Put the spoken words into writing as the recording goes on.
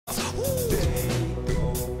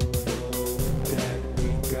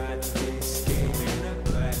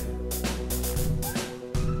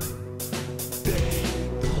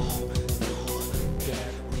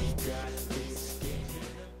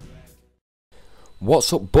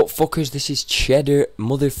What's up, butt fuckers? This is Cheddar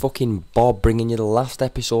motherfucking Bob bringing you the last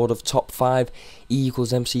episode of top 5 E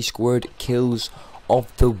equals MC squared kills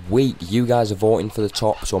of the week. You guys are voting for the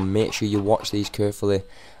top, so make sure you watch these carefully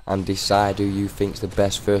and decide who you think's the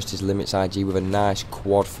best. First is Limits IG with a nice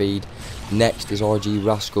quad feed. Next is RG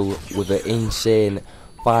Rascal with an insane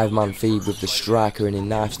 5-man feed with the striker, and he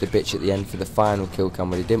knifes the bitch at the end for the final kill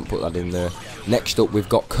cam, but he didn't put that in there. Next up we've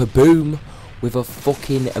got Kaboom with a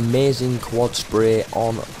fucking amazing quad spray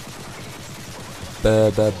on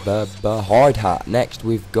hard hat. Next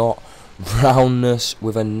we've got Roundness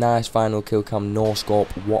with a nice final kill cam, no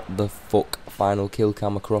scope, what the fuck, final kill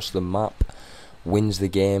cam across the map, wins the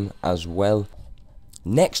game as well.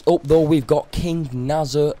 Next up though we've got King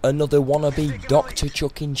Nazar, another wannabe doctor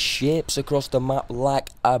chucking shapes across the map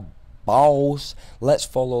like a boss. Let's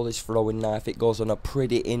follow this throwing knife, it goes on a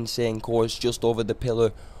pretty insane course just over the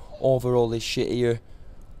pillar, over all this shit here,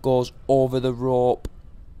 goes over the rope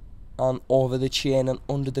and over the chain and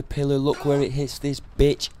under the pillar. Look where it hits this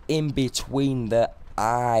bitch in between the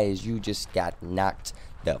eyes. You just got knocked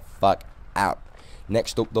the fuck out.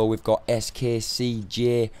 Next up though we've got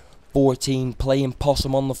SKCJ14 playing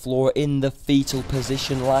possum on the floor in the fetal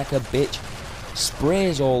position like a bitch,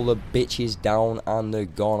 sprays all the bitches down and they're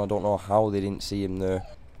gone. I don't know how they didn't see him there,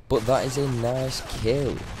 but that is a nice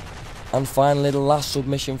kill. And finally the last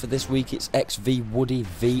submission for this week, it's XV Woody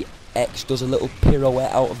VX, does a little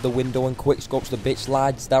pirouette out of the window and quick scopes the bitch,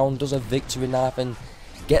 slides down, does a victory knife and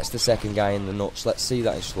gets the second guy in the nuts. Let's see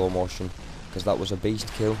that in slow motion, because that was a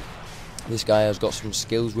beast kill. This guy has got some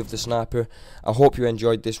skills with the sniper. I hope you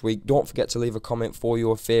enjoyed this week. Don't forget to leave a comment for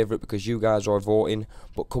your favourite, because you guys are voting.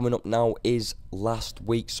 But coming up now is last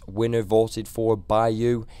week's winner, voted for by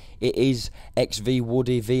you. It is XV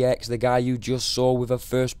Woody VX, the guy you just saw with a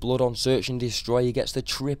first blood on Search and Destroy. He gets the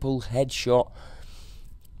triple headshot.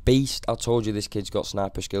 Beast. I told you this kid's got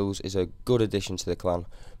sniper skills, is a good addition to the clan.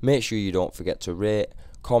 Make sure you don't forget to rate,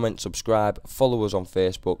 comment, subscribe, follow us on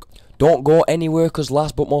Facebook. Don't go anywhere, because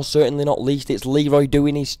last but most certainly not least, it's Leroy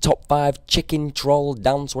doing his top 5 chicken troll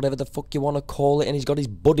dance, whatever the fuck you want to call it, and he's got his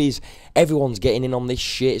buddies. Everyone's getting in on this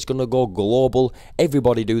shit. It's gonna go global.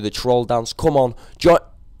 Everybody do the troll dance. Come on, join.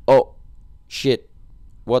 Oh shit,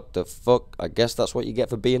 what the fuck? I guess that's what you get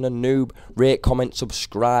for being a noob. Rate, comment,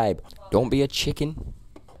 subscribe. Don't be a chicken.